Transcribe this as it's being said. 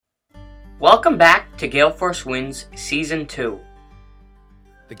Welcome back to Gale Force Winds Season 2.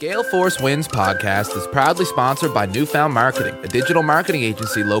 The Gale Force Winds podcast is proudly sponsored by Newfound Marketing, a digital marketing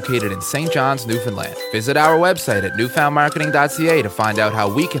agency located in St. John's, Newfoundland. Visit our website at newfoundmarketing.ca to find out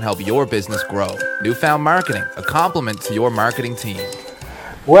how we can help your business grow. Newfound Marketing, a complement to your marketing team.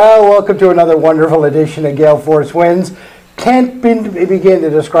 Well, welcome to another wonderful edition of Gale Force Winds. Can't begin to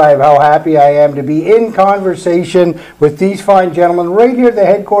describe how happy I am to be in conversation with these fine gentlemen right here at the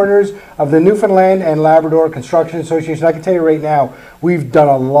headquarters of the Newfoundland and Labrador Construction Association. I can tell you right now, we've done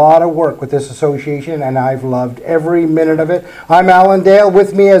a lot of work with this association and I've loved every minute of it. I'm Alan Dale.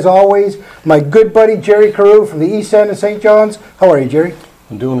 With me as always, my good buddy Jerry Carew from the East End of St. John's. How are you, Jerry?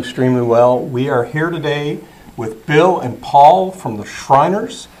 I'm doing extremely well. We are here today with Bill and Paul from the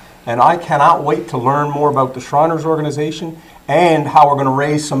Shriners. And I cannot wait to learn more about the Shriners organization and how we're going to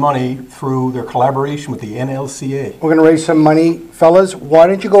raise some money through their collaboration with the NLCA. We're going to raise some money. Fellas, why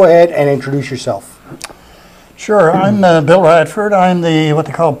don't you go ahead and introduce yourself? Sure, I'm Bill Radford. I'm the what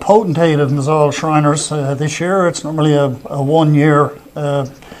they call potentate of Mazal Shriners this year. It's normally a 1 year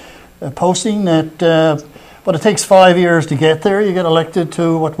posting, but it takes 5 years to get there. You get elected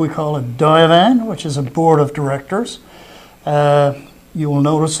to what we call a Divan, which is a board of directors. You will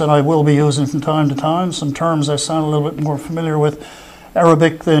notice that I will be using from time to time some terms I sound a little bit more familiar with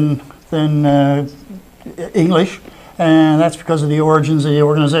Arabic than English, and that's because of the origins of the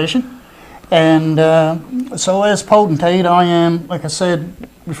organization. And so as potentate, I am, like I said,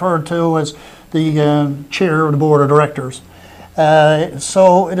 referred to as the chair of the board of directors.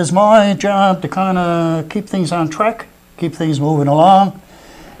 So it is my job to kind of keep things on track, keep things moving along,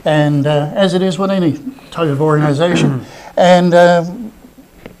 and as it is with any type of organization. And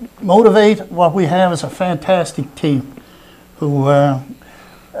motivate. What we have is a fantastic team who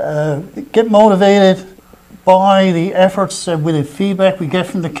get motivated by the efforts with the feedback we get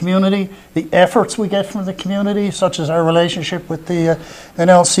from the community, the efforts we get from the community, such as our relationship with the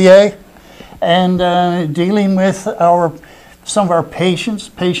NLCA, and dealing with some of our patient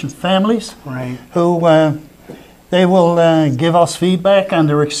families, right, who they will give us feedback on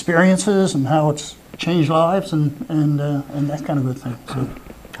their experiences and how it's changed lives and that kind of good thing. So.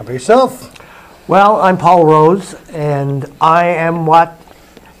 How about yourself? Well, I'm Paul Rose, and I am what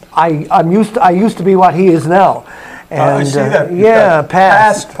I used to be what he is now. And I see that. Yeah,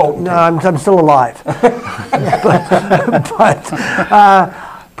 past. potentate. No, I'm still alive. but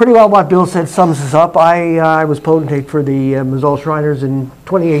pretty well what Bill said sums us up. I was potentate for the Mazal Shriners in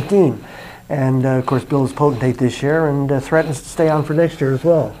 2018. And, of course, Bill is potentate this year and threatens to stay on for next year as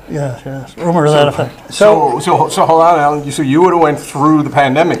well. Yes. Rumor to that effect. So hold on, Alan. So you would have went through the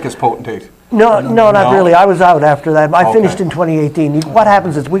pandemic as potentate? No, not really. I was out after that. I finished in 2018. What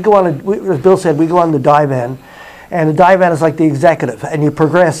happens is we go on, as Bill said, we go on the Divan. And the Divan is like the executive. And you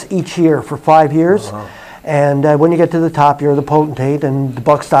progress each year for 5 years. Uh-huh. And when you get to the top, you're the potentate, and the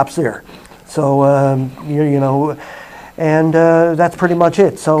buck stops there. So, and that's pretty much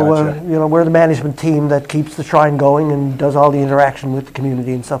it. So, gotcha. We're the management team that keeps the shrine going and does all the interaction with the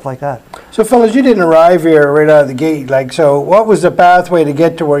community and stuff like that. So, fellas, you didn't arrive here right out of the gate. So what was the pathway to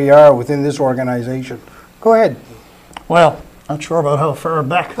get to where you are within this organization? Go ahead. Well, not sure about how far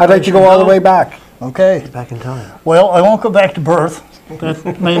back. I'd like you to go all the way back. Okay. Back in time. Well, I won't go back to birth.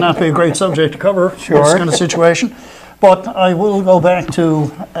 That may not be a great subject to cover. Sure. This kind of situation. But I will go back to...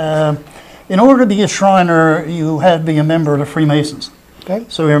 in order to be a Shriner, you had to be a member of the Freemasons. Okay.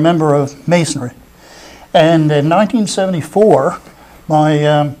 So you're a member of Masonry. And in 1974,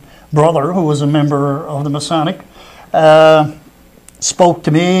 my brother, who was a member of the Masonic, spoke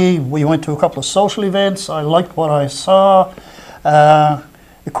to me. We went to a couple of social events. I liked what I saw.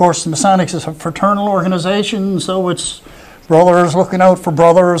 Of course, the Masonics is a fraternal organization, so it's brothers looking out for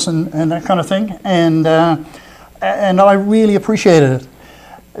brothers and that kind of thing. And I really appreciated it.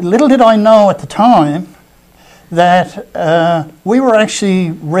 Little did I know at the time that we were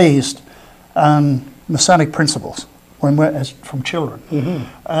actually raised on Masonic principles from children. Mm-hmm.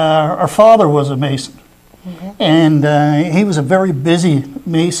 Our father was a Mason, mm-hmm. and he was a very busy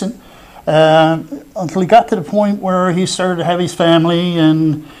Mason until he got to the point where he started to have his family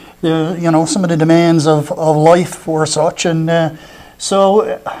and some of the demands of life were such. And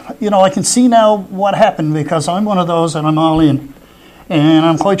so I can see now what happened because I'm one of those and I'm all in. And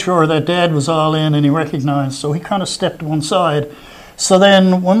I'm quite sure that Dad was all in and he recognized, so he kind of stepped to one side. So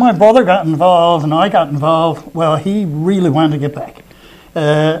then when my brother got involved and I got involved, well, he really wanted to get back,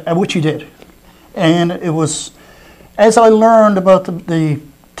 which he did. And it was, as I learned about the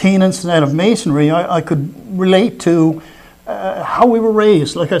tenets of Masonry, I could relate to how we were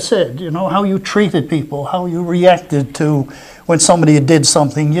raised, like I said, how you treated people, how you reacted to when somebody did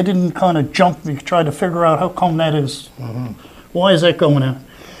something. You didn't kind of jump, you tried to figure out how come that is, why is that going on?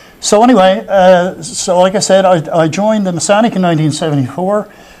 So anyway, like I said, I joined the Masonic in 1974.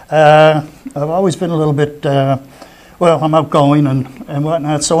 I've always been a little bit, I'm outgoing and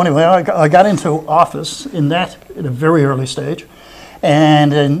whatnot. So anyway, I got into office in a very early stage.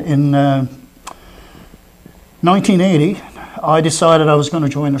 And in 1980, I decided I was going to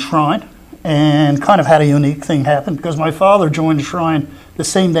join the Shrine, and kind of had a unique thing happen because my father joined the Shrine the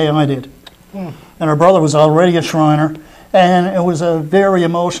same day I did. And our brother was already a Shriner, and it was very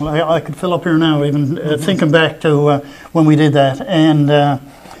emotional. I could fill up here now even thinking back to when we did that. And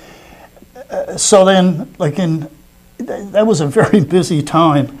so then, that was a very busy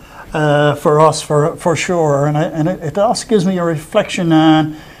time for us, for sure. And it also gives me a reflection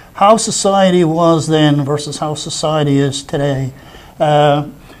on how society was then versus how society is today.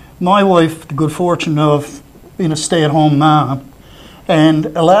 My wife, the good fortune of being a stay-at-home mom, and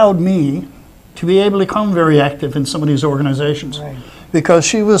allowed me to be able to become very active in some of these organizations. Right. Because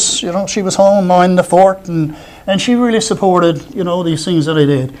she was home minding the fort, and she really supported, these things that I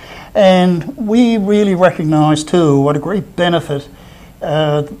did. And we really recognized too what a great benefit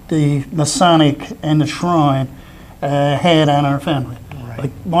the Masonic and the Shrine had on our family.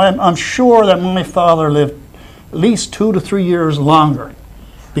 Right. I'm sure that my father lived at least 2 to 3 years longer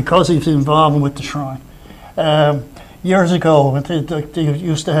because he was involved with the Shrine. Years ago, they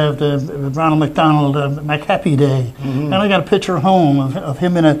used to have the Ronald McDonald McHappy Day, and I got a picture at home of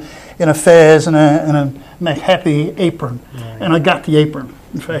him in a fez and a McHappy apron, and I got the apron,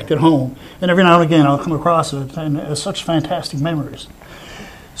 in fact, at home. And every now and again, I'll come across it, and it's such fantastic memories.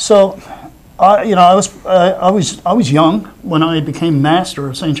 So, I was young when I became master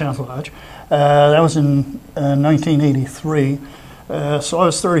of St. John's Lodge. That was in 1983. So I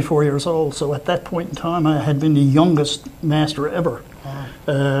was 34 years old. So at that point in time, I had been the youngest master ever,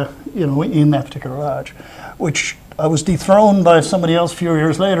 in that particular lodge, which I was dethroned by somebody else a few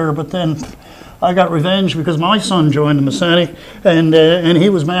years later. But then I got revenge because my son joined the Masonic, and he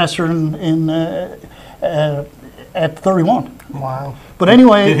was master at 31. Wow. But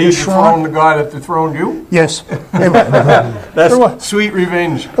anyway, did he dethrone the guy that dethroned you? Yes. That's sweet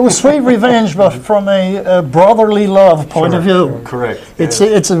revenge. It was sweet revenge, but from a brotherly love point of view. Correct.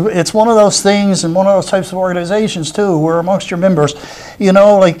 It's one of those things, and one of those types of organizations too, where amongst your members, you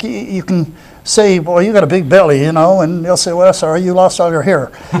can say, "Boy, you got a big belly," and they'll say, "Well, sorry, you lost all your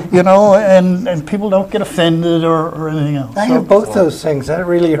hair," and people don't get offended or anything else. I have both those things. That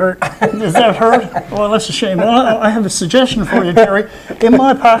really hurt. Does that hurt? Well, that's a shame. Well, I have a suggestion for you, Jerry. In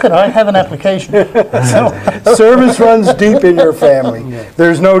my pocket, I have an application. Service runs deep in your family.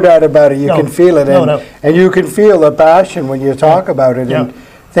 There's no doubt about it. You can feel it, and you can feel the passion when you talk about it. And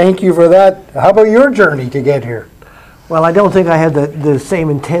thank you for that. How about your journey to get here? Well, I don't think I had the same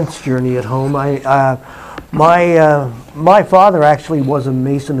intense journey at home. My father actually was a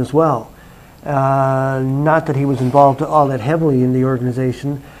Mason as well. Not that he was involved all that heavily in the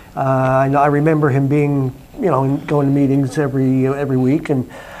organization. I remember him being, going to meetings every week, and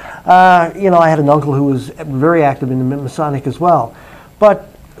I had an uncle who was very active in the Masonic as well. But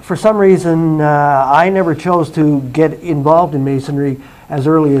for some reason, I never chose to get involved in Masonry as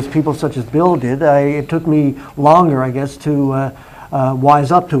early as people such as Bill did. It took me longer, I guess, to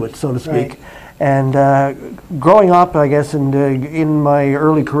wise up to it, so to speak. Right. And growing up, I guess, and in my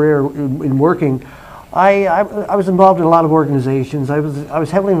early career in working, I was involved in a lot of organizations. I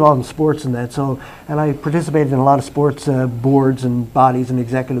was heavily involved in sports and that. And I participated in a lot of sports boards and bodies and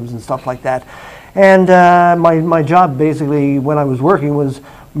executives and stuff like that. And my job basically when I was working was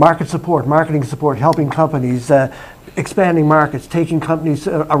marketing support, helping companies, expanding markets, taking companies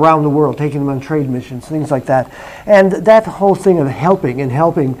around the world, taking them on trade missions, things like that. And that whole thing of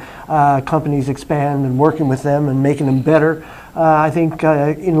helping companies expand and working with them and making them better, I think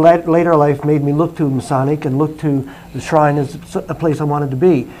in later life made me look to Masonic and look to the Shrine as a place I wanted to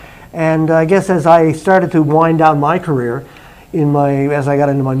be. And I guess as I started to wind down my career, as I got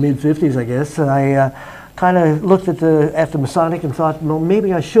into my mid-50s, I guess, I kind of looked at the Masonic and thought, well,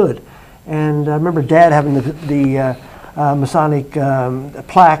 maybe I should. And I remember Dad having the Masonic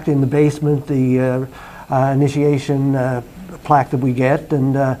plaque in the basement, the initiation plaque that we get,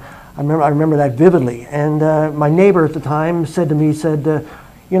 and I remember that vividly. And my neighbor at the time said to me, he said,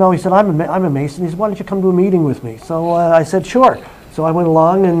 I'm a Mason. He said, why don't you come to a meeting with me? So I said, sure. So I went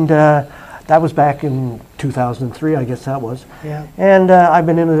along, and that was back in 2003, I guess that was. Yeah. And I've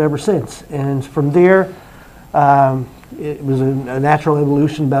been in it ever since. And from there, it was a natural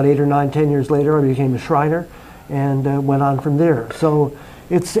evolution. About 8 or 9, 10 years later, I became a Shriner. and went on from there. So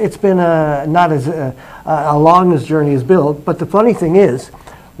it's been not as a long as journey as Bill. But the funny thing is,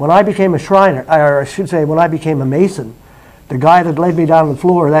 when I became a Shriner, or I should say, when I became a Mason, the guy that led me down the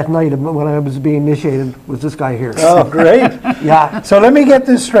floor that night when I was being initiated was this guy here. Oh, great. Yeah. So let me get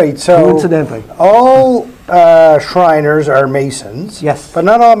this straight. So Coincidentally. all Shriners are Masons. Yes. But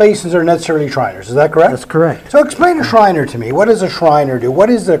not all Masons are necessarily Shriners. Is that correct? That's correct. So explain a Shriner to me. What does a Shriner do? What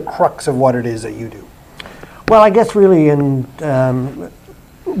is the crux of what it is that you do? Well, I guess really,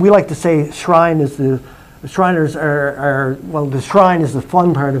 we like to say shrine is the Shriners are well, the shrine is the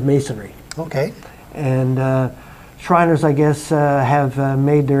fun part of Masonry. Okay. And Shriners, I guess, have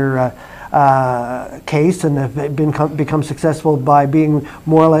made their case and have become successful by being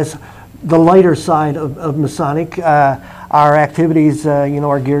more or less the lighter side of Masonic. Our activities,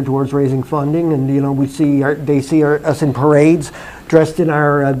 are geared towards raising funding, and they see us in parades, dressed in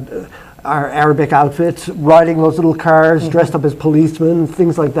our Arabic outfits, riding those little cars, dressed up as policemen,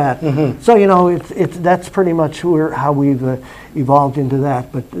 things like that. So that's pretty much how we've evolved into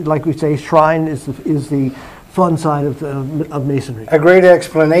that. But like we say, shrine is the fun side of Masonry. A great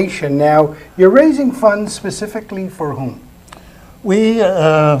explanation. Now, you're raising funds specifically for whom? We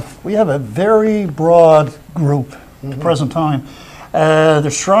have a very broad group at the present time. The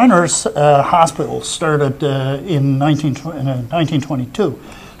Shriners Hospital started in 1922.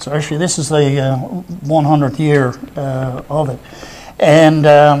 So actually this is the 100th year of it. And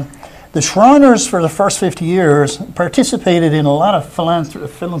the Shriners for the first 50 years participated in a lot of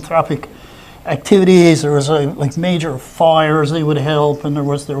philanthropic activities. There was like major fires they would help, and there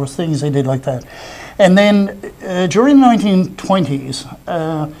was things they did like that. And then during the 1920s,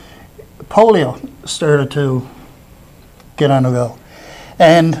 polio started to get on the go.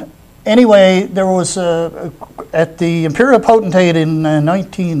 And anyway, there was at the Imperial Potentate in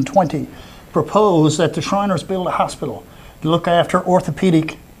 1920 proposed that the Shriners build a hospital to look after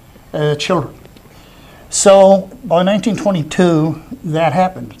orthopedic children. So by 1922, that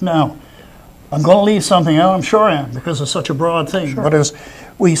happened. Now, I'm going to leave something out, I'm sure I am, because it's such a broad thing. Sure. But as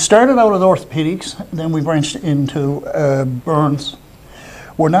we started out with orthopedics, then we branched into burns.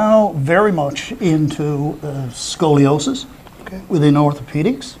 We're now very much into scoliosis within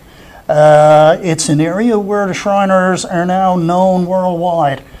orthopedics. It's an area where the Shriners are now known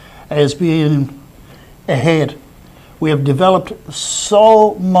worldwide as being ahead. We have developed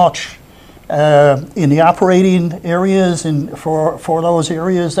so much in the operating areas and for those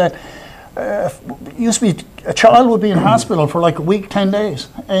areas that used to be a child would be in hospital for like a week, 10 days.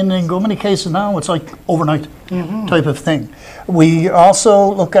 And in so many cases now, it's like overnight type of thing. We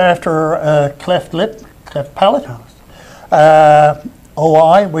also look after cleft lip, cleft palate,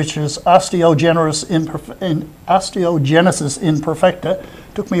 OI, which is osteogenesis imperfecta.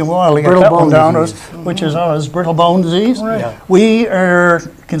 Took me a while to get that one down, which is brittle bone disease. Right. Yeah. We are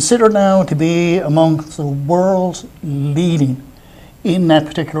considered now to be amongst the world's leading in that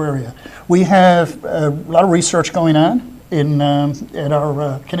particular area. We have a lot of research going on at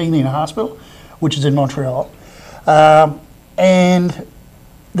our Canadian hospital, which is in Montreal. And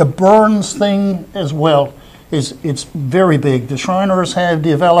the burns thing as well it's very big. The Shriners have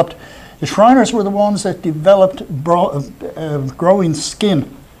developed, the Shriners were the ones that developed growing skin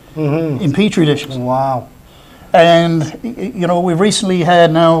in Petri dishes. Wow. And, we recently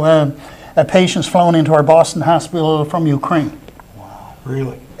had now patients flown into our Boston hospital from Ukraine. Wow,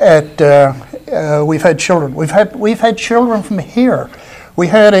 really? We've had children. We've had children from here. We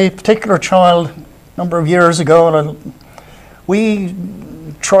had a particular child a number of years ago, and we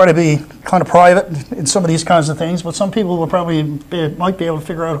try to be kind of private in some of these kinds of things, but some people might be able to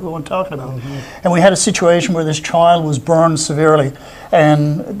figure out who I'm talking about. And we had a situation where this child was burned severely,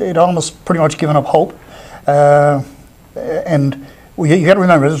 and they'd almost pretty much given up hope. And you got to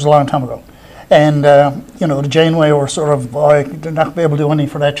remember, this was a long time ago. And, the Janeway were sort of, they're not going to be able to do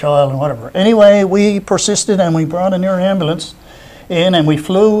anything for that child and whatever. Anyway, we persisted and we brought an air ambulance in and we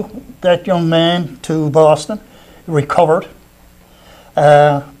flew that young man to Boston, recovered,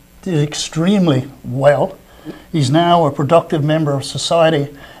 did extremely well. He's now a productive member of society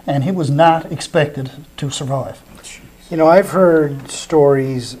and he was not expected to survive. I've heard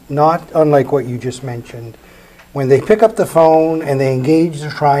stories not unlike what you just mentioned. When they pick up the phone and they engage the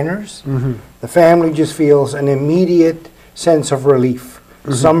Shriners, the family just feels an immediate sense of relief.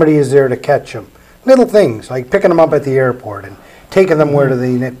 Somebody is there to catch them. Little things like picking them up at the airport and taking them where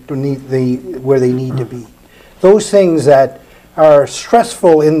they need to be. Those things that are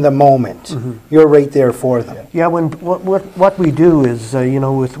stressful in the moment, you're right there for them. Yeah, what we do is,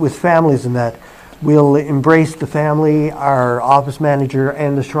 with families and that, we'll embrace the family. Our office manager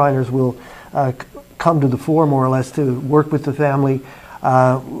and the Shriners will come to the fore more or less to work with the family.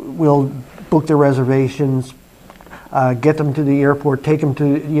 We'll book their reservations, get them to the airport, take them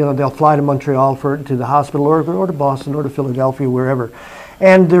to, they'll fly to Montreal to the hospital or to Boston or to Philadelphia, wherever.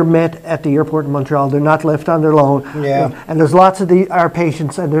 And they're met at the airport in Montreal. They're not left on their own. Yeah. And there's lots of our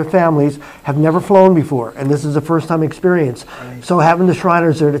patients and their families have never flown before, and this is a first-time experience. Right. So having the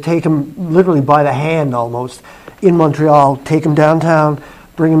Shriners there to take them literally by the hand almost in Montreal, take them downtown,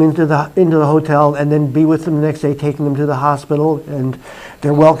 bring them into the hotel, and then be with them the next day, taking them to the hospital, and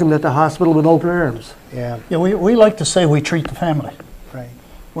they're welcomed at the hospital with open arms. Yeah. Yeah, we like to say we treat the family. Right.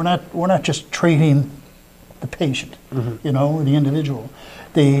 We're not just treating the patient, the individual.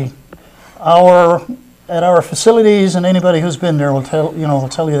 At our facilities, and anybody who's been there will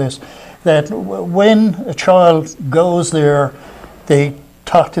tell you this, that when a child goes there, they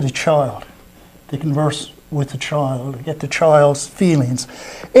talk to the child, they converse with the child, get the child's feelings.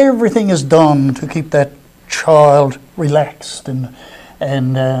 Everything is done to keep that child relaxed and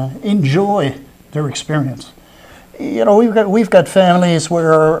enjoy their experience. We've got families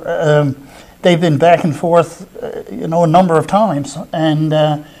where they've been back and forth, a number of times, and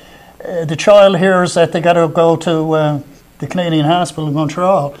the child hears that they got to go to the Canadian Hospital in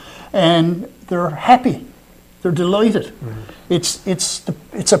Montreal, and they're happy, they're delighted.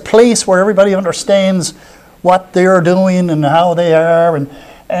 Mm-hmm. It's a place where everybody understands what they're doing and how they are,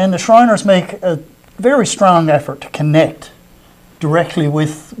 and the Shriners make a very strong effort to connect directly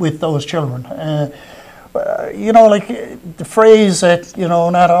with those children. Like the phrase that,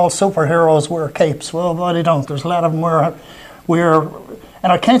 not all superheroes wear capes. Well, they don't. There's a lot of them wear,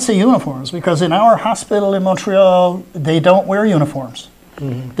 and I can't say uniforms, because in our hospital in Montreal, they don't wear uniforms.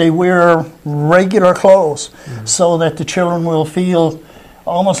 Mm-hmm. They wear regular clothes, so that the children will feel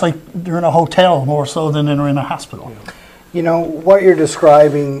almost like they're in a hotel more so than they're in a hospital. What you're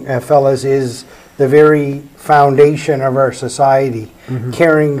describing, fellas, is the very foundation of our society,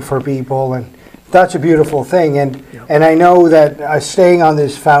 caring for people, and that's a beautiful thing. And I know that staying on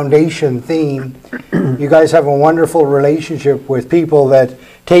this foundation theme, you guys have a wonderful relationship with people that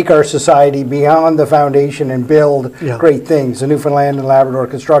take our society beyond the foundation and build great things. The Newfoundland and Labrador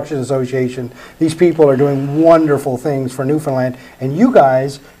Construction Association, these people are doing wonderful things for Newfoundland, and you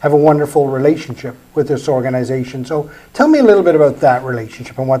guys have a wonderful relationship with this organization. So tell me a little bit about that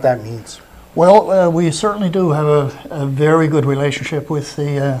relationship and what that means. Well, we certainly do have a very good relationship with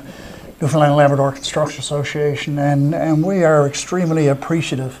the Newfoundland and Labrador Construction Association, and we are extremely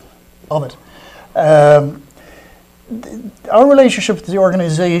appreciative of it. Our relationship with the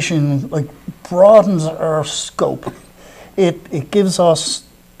organization broadens our scope. It gives us.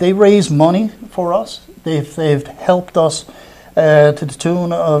 They raise money for us. They've helped us to the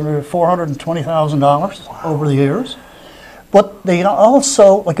tune of $420,000 over the years. But they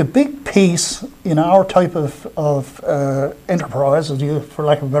also, a big piece in our type of enterprise, for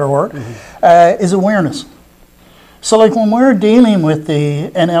lack of a better word, is awareness. So when we're dealing with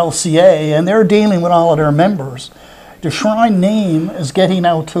the NLCA and they're dealing with all of their members, the Shrine name is getting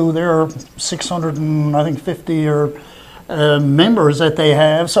out to their 650 members that they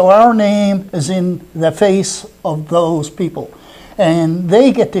have. So our name is in the face of those people. And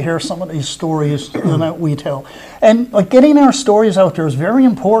they get to hear some of these stories that we tell. And getting our stories out there is very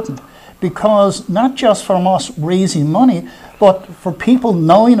important, because not just from us raising money, but for people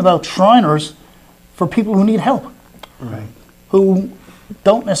knowing about Shriners, for people who need help, who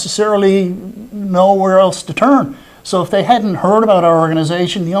don't necessarily know where else to turn. So if they hadn't heard about our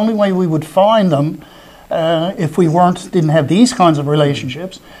organization, the only way we would find them, if we didn't have these kinds of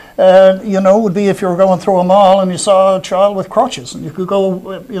relationships, would be if you were going through a mall and you saw a child with crutches, and you could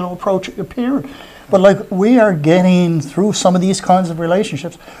go, approach your peer. But we are getting, through some of these kinds of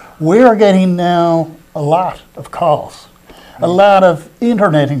relationships, we are getting now a lot of calls, a lot of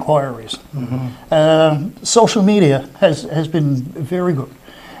internet inquiries. Social media has been very good.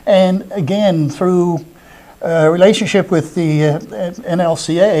 And again, through relationship with the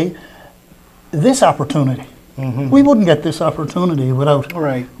NLCA, this opportunity. We wouldn't get this opportunity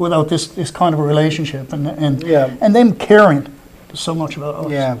without this kind of a relationship and them caring so much about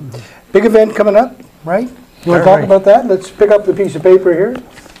us. Yeah. Big event coming up, right? You want to talk about that? Let's pick up the piece of paper here,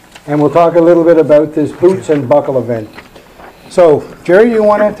 and we'll talk a little bit about this Boots and Buckle event. So, Jerry, you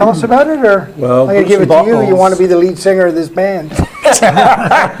want to tell us about it, or well, I'm going to give it to you? You want to be the lead singer of this band?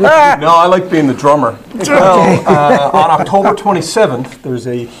 No, I like being the drummer. Well, on October 27th, there's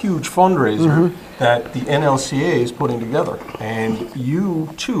a huge fundraiser that the NLCA is putting together, and you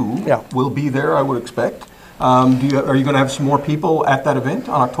too will be there, I would expect. Are you going to have some more people at that event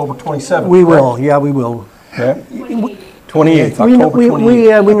on October 27th? We will, we will. Okay. 28th, We, October we,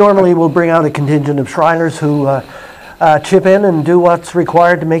 28th. we normally will bring out a contingent of Shriners who chip in and do what's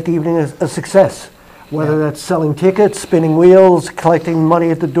required to make the evening a success. Whether that's selling tickets, spinning wheels, collecting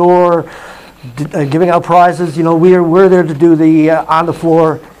money at the door, giving out prizes. You know, we're there to do the on the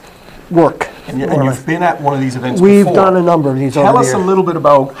floor work. And you've been at one of these events We've before. done a number of these Tell over us the a years. little bit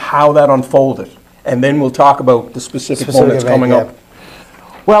about how that unfolded, and then we'll talk about the specific moments event, coming yeah. up.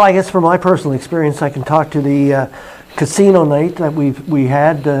 Well, I guess from my personal experience, I can talk to the casino night that we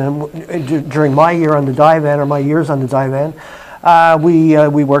had during my year on the Divan, or my years on the Divan.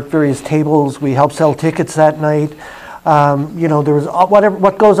 We worked various tables. We helped sell tickets that night. You know, there was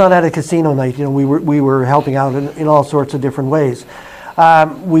what goes on at a casino night. You know, we were helping out in all sorts of different ways.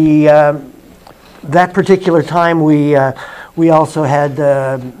 That particular time, we also had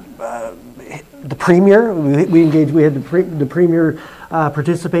the premier. We engaged. We had the premier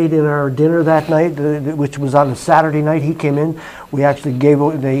participate in our dinner that night, which was on a Saturday night. He came in. We actually gave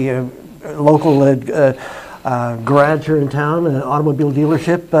the local garage here in town, an automobile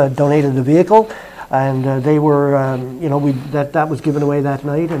dealership, donated a vehicle. And they were, you know, that was given away that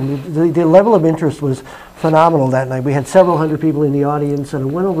night, and the level of interest was phenomenal that night. We had several hundred people in the audience, and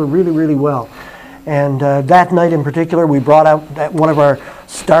it went over really, really well. And that night in particular, we brought out one of our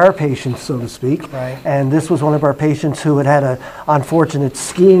star patients, so to speak. Right. And this was one of our patients who had an unfortunate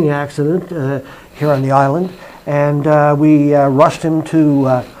skiing accident here on the island, and we rushed him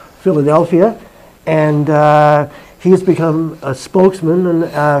to Philadelphia, and he has become a spokesman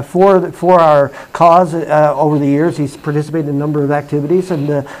and for our cause over the years. He's participated in a number of activities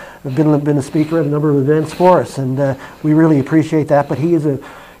and been a speaker at a number of events for us, and we really appreciate that. But he is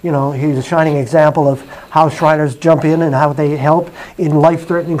he's a shining example of how Shriners jump in and how they help in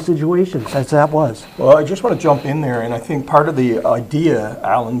life-threatening situations, as that was. Well, I just want to jump in there, and I think part of the idea,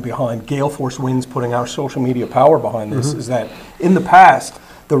 Alan, behind Gale Force Winds putting our social media power behind this is that in the past,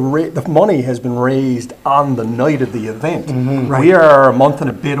 the money has been raised on the night of the event. Right. We are a month and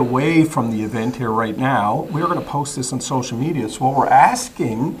a bit away from the event here right now. We're going to post this on social media. So what we're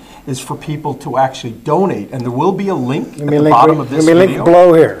asking is for people to actually donate. And there will be a link at the bottom of this Give me a video. link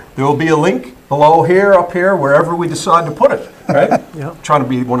below here. There will be a link below here, up here, wherever we decide to put it, right? Yeah. Trying to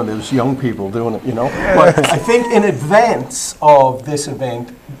be one of those young people doing it, you know. But I think in advance of this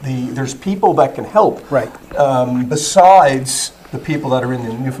event, there's people that can help. Right. Besides the people that are in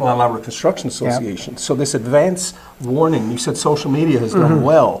the Newfoundland Labrador Construction Association. So this advance warning, you said social media has done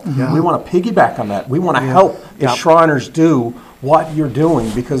well. We want to piggyback on that. We want to help the Shriners do what you're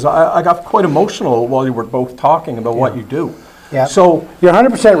doing, because I got quite emotional while you were both talking about what you do. Yeah. So You're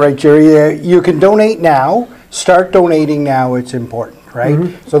 100% right, Jerry. You can donate now. Start donating now. It's important,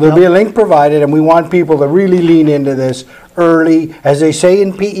 right? So there'll be a link provided, and we want people to really lean into this early. As they say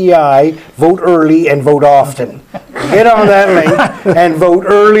in PEI, vote early and vote often. Get on that link and vote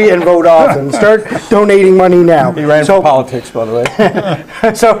early and vote often. Start donating money now. he ran for politics, by the way.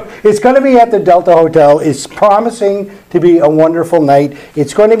 So it's going to be at the Delta Hotel. It's promising to be a wonderful night.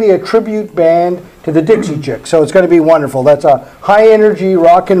 It's going to be a tribute band to the Dixie Chicks. So it's going to be wonderful. That's a high energy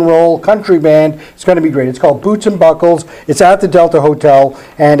rock and roll country band. It's going to be great. It's called Boots and Buckles. It's at the Delta Hotel,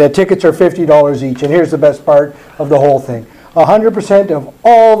 and tickets are $50 each. And here's the best part of the whole thing. 100% of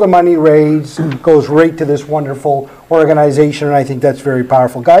all the money raised goes right to this wonderful organization, and I think that's very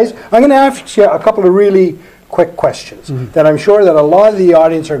powerful. Guys, I'm going to ask you a couple of really quick questions that I'm sure that a lot of the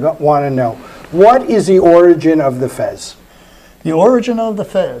audience want to know. What is the origin of the Fez? The origin of the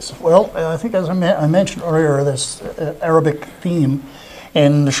Fez. Well, I think as I mentioned earlier, this Arabic theme,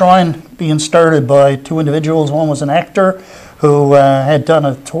 and the shrine being started by two individuals. One was an actor who had done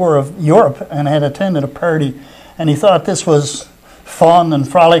a tour of Europe and had attended a party, and he thought this was fun and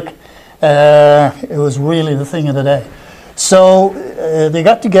frolic. It was really the thing of the day. So they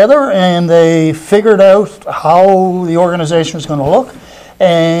got together and they figured out how the organization was going to look,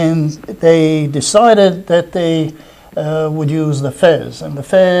 and they decided that they would use the Fez. And the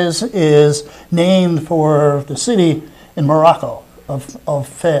Fez is named for the city in Morocco of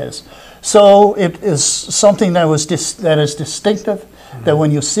Fez. So it is something that is distinctive, that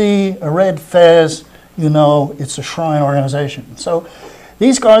when you see a red Fez, you know it's a shrine organization. So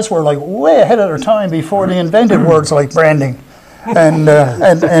these guys were like way ahead of their time before they invented words like branding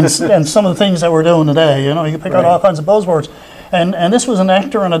and some of the things that we're doing today. You know, you can pick out all kinds of buzzwords. And this was an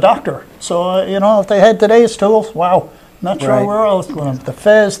actor and a doctor. So, if they had today's tools, wow, not sure where else going. The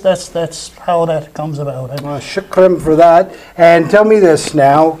Fez, that's how that comes about. Well, shukran for that. And tell me this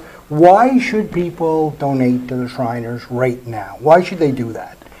now, why should people donate to the Shriners right now? Why should they do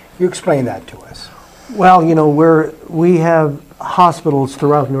that? You explain that to us. Well, we have hospitals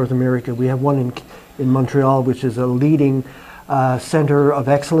throughout North America. We have one in Montreal, which is a leading center of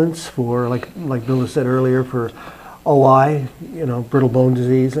excellence for, like Bill has said earlier, for OI, brittle bone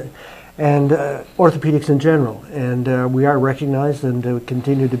disease, and orthopedics in general. And we are recognized and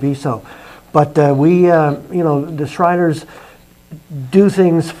continue to be so. But the Shriners do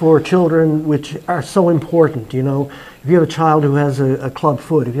things for children which are so important. If you have a child who has a club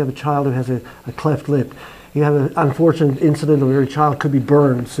foot, if you have a child who has a cleft lip, you have an unfortunate incident where your child could be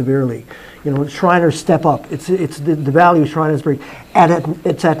burned severely. Shriners step up. It's the value Shriners bring, and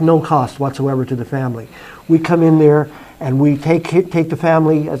it's at no cost whatsoever to the family. We come in there and we take the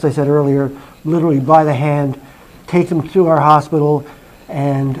family, as I said earlier, literally by the hand, take them to our hospital,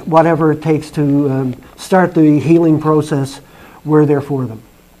 and whatever it takes to start the healing process, we're there for them.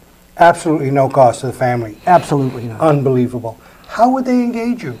 Absolutely no cost to the family. Absolutely not. Unbelievable. How would they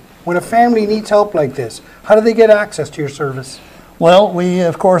engage you? When a family needs help like this, how do they get access to your service? Well, we,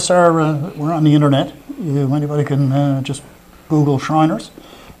 of course, we're on the internet. Anybody can just Google Shriners.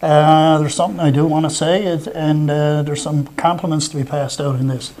 There's something I do want to say, and there's some compliments to be passed out in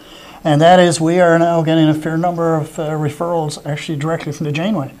this. And that is, we are now getting a fair number of referrals actually directly from the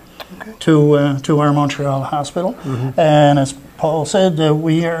Janeway to our Montreal hospital. Mm-hmm. And as Paul said,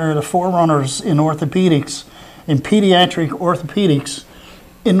 we are the forerunners in orthopedics, in pediatric orthopedics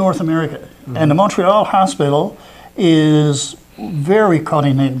in North America. Mm-hmm. And the Montreal hospital is very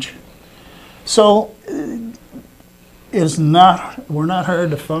cutting edge. So we're not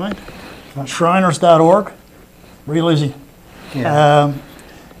hard to find. Shriners.org, real easy. Yeah.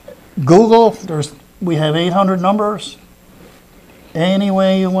 Google, we have 800 numbers. Any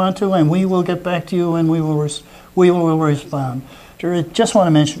way you want to, and we will get back to you, and we will respond. I just want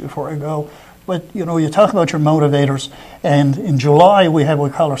to mention before I go, but you talk about your motivators, and in July we had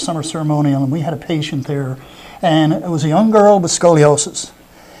what we call our summer ceremonial, and we had a patient there, and it was a young girl with scoliosis,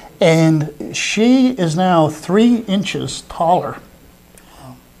 and she is now 3 inches taller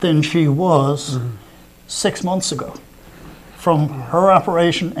than she was 6 months ago, from her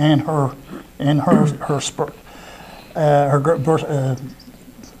operation and her spurt, her growth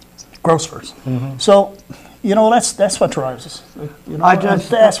spurts. Mm-hmm. So, that's what drives us.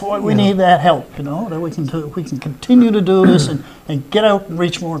 That's why we need that help. That we can continue to do this and get out and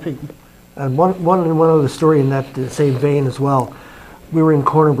reach more people. And one other story in that same vein as well. We were in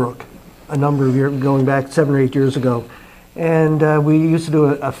Corner Brook a number of years, going back 7 or 8 years ago, and we used to do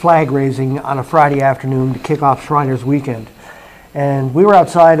a flag raising on a Friday afternoon to kick off Shriners Weekend. And we were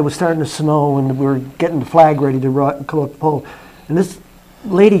outside, it was starting to snow, and we were getting the flag ready to come up the pole. And this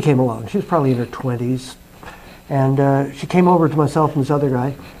lady came along. She was probably in her 20s. And she came over to myself and this other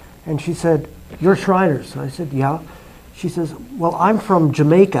guy, and she said, "You're Shriners?" And I said, "Yeah." She says, "Well, I'm from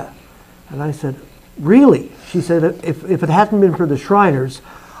Jamaica." And I said, "Really?" She said, if it hadn't been for the Shriners,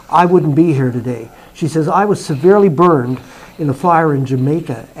 I wouldn't be here today. She says, "I was severely burned in a fire in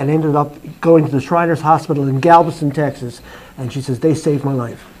Jamaica and ended up going to the Shriners Hospital in Galveston, Texas." And she says, "They saved my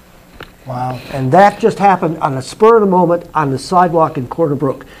life." Wow. And that just happened on a spur of the moment on the sidewalk in Corner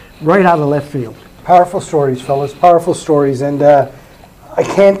Brook, right out of left field. Powerful stories, fellas. Powerful stories. And I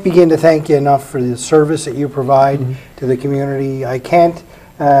can't begin to thank you enough for the service that you provide to the community. I can't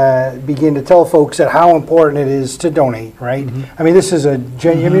begin to tell folks that how important it is to donate, right? I mean, this is a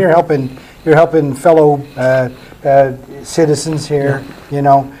genuine, you're helping fellow citizens here,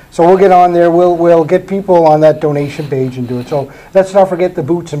 So we'll get on there. We'll get people on that donation page and do it. So let's not forget the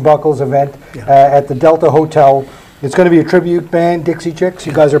Boots and Buckles event at the Delta Hotel. It's going to be a tribute band, Dixie Chicks.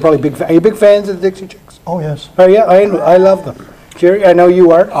 You guys are probably are you big fans of the Dixie Chicks? Oh, yes. Oh, yeah, I love them. Jerry, I know you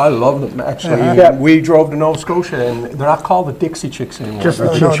are. I love them, actually. Yeah. We drove to Nova Scotia, and they're not called the Dixie Chicks anymore. Just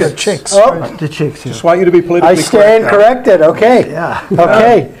the They're Chicks. Oh. Right. The Chicks, yeah. Just want you to be politically I stand corrected. Okay. Yeah.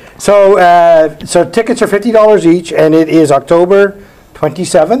 Okay. So tickets are $50 each, and it is October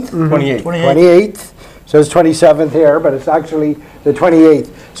 27th, 28th. So it's 27th here, but it's actually the 28th.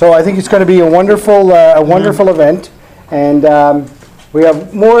 So I think it's going to be a wonderful event, and we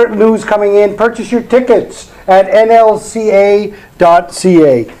have more news coming in. Purchase your tickets at nlca.ca.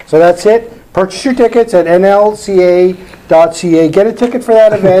 So that's it. Purchase your tickets at nlca.ca. Get a ticket for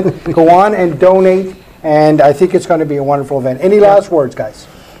that event. Go on and donate, and I think it's going to be a wonderful event. Any last words, guys?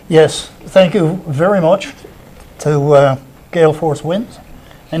 Yes, thank you very much to Gale Force Winds,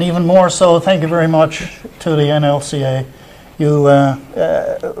 and even more so, thank you very much to the NLCA.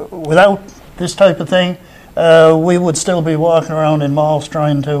 Without this type of thing, we would still be walking around in malls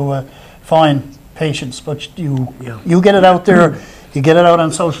trying to find patients, but you get it out there, you get it out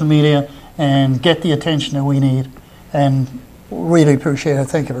on social media, and get the attention that we need, and really appreciate it.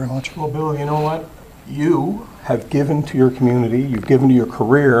 Thank you very much. Well, Bill, you know what? You have given to your community, you've given to your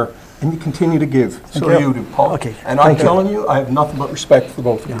career And you continue to give. So you. you do, Paul. Okay, And I'm thank you. telling you, I have nothing but respect for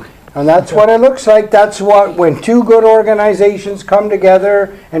both of you. And that's what it looks like. That's what, when two good organizations come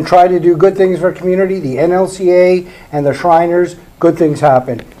together and try to do good things for a community, the NLCA and the Shriners, good things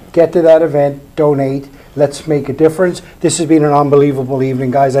happen. Get to that event, donate, let's make a difference. This has been an unbelievable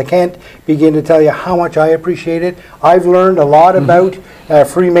evening, guys. I can't begin to tell you how much I appreciate it. I've learned a lot about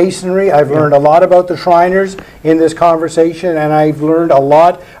Freemasonry. I've learned a lot about the Shriners in this conversation, and I've learned a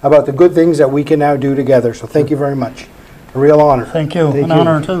lot about the good things that we can now do together. So thank you very much. A real honor. Thank you. Thank An you.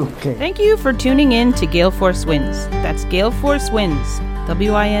 honor too. Thank you for tuning in to Gale Force Wins. That's Gale Force Wins,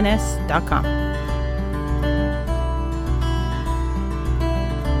 WINS.com.